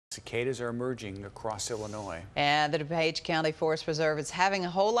Cicadas are emerging across Illinois. And the Dupage County Forest Preserve is having a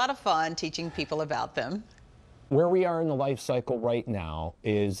whole lot of fun teaching people about them. Where we are in the life cycle right now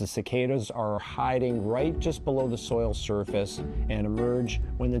is the cicadas are hiding right just below the soil surface and emerge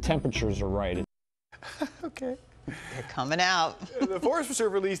when the temperatures are right. Okay. They're coming out. The Forest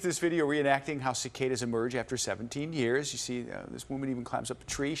Preserve released this video reenacting how cicadas emerge after 17 years. You see, this woman even climbs up a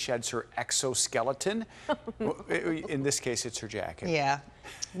tree, sheds her exoskeleton. In this case, it's her jacket. Yeah,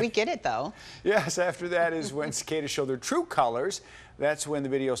 we get it though. Yes, after that is when cicadas show their true colors. That's when the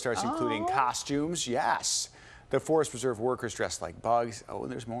video starts including costumes. Yes, the Forest Preserve workers dressed like bugs. Oh,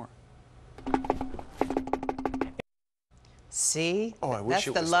 and there's more. See? Oh, I wish it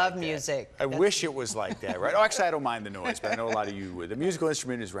was That's the love like music. I wish it was like that, right? Oh, actually, I don't mind the noise, but I know a lot of you would. The musical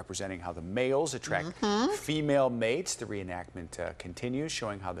instrument is representing how the males attract female mates. The reenactment continues,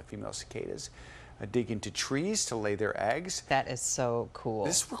 showing how the female cicadas dig into trees to lay their eggs. That is so cool.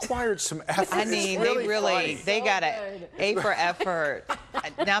 This required some effort. I mean, they got an A for effort.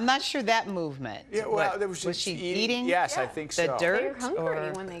 Now, I'm not sure that movement. Yeah, well, there was she eating? eating? Yes, I think so. The dirt? They're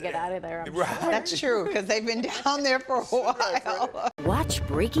hungry when they get out of there. Right. That's true, because they've been down there for a while. Watch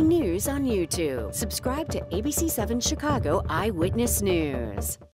breaking news on YouTube. Subscribe to ABC7 Chicago Eyewitness News.